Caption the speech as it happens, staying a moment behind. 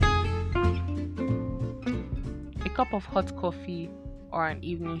cup of hot coffee, or an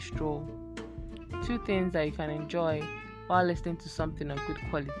evening stroll. Two things that you can enjoy while listening to something of good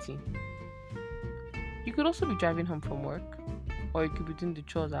quality. You could also be driving home from work, or you could be doing the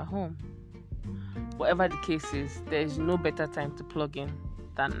chores at home. Whatever the case is, there is no better time to plug in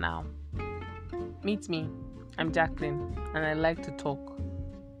than now. Meet me, I'm Jacqueline, and I like to talk.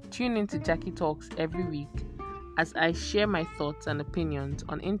 Tune in to Jackie Talks every week as I share my thoughts and opinions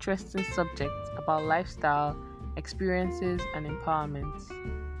on interesting subjects about lifestyle, experiences, and empowerment.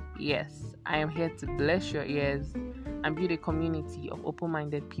 Yes, I am here to bless your ears and build a community of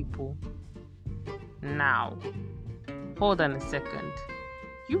open-minded people. Now, hold on a second.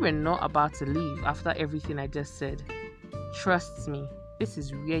 You were not about to leave after everything I just said. Trust me, this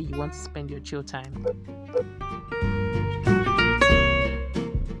is where you want to spend your chill time.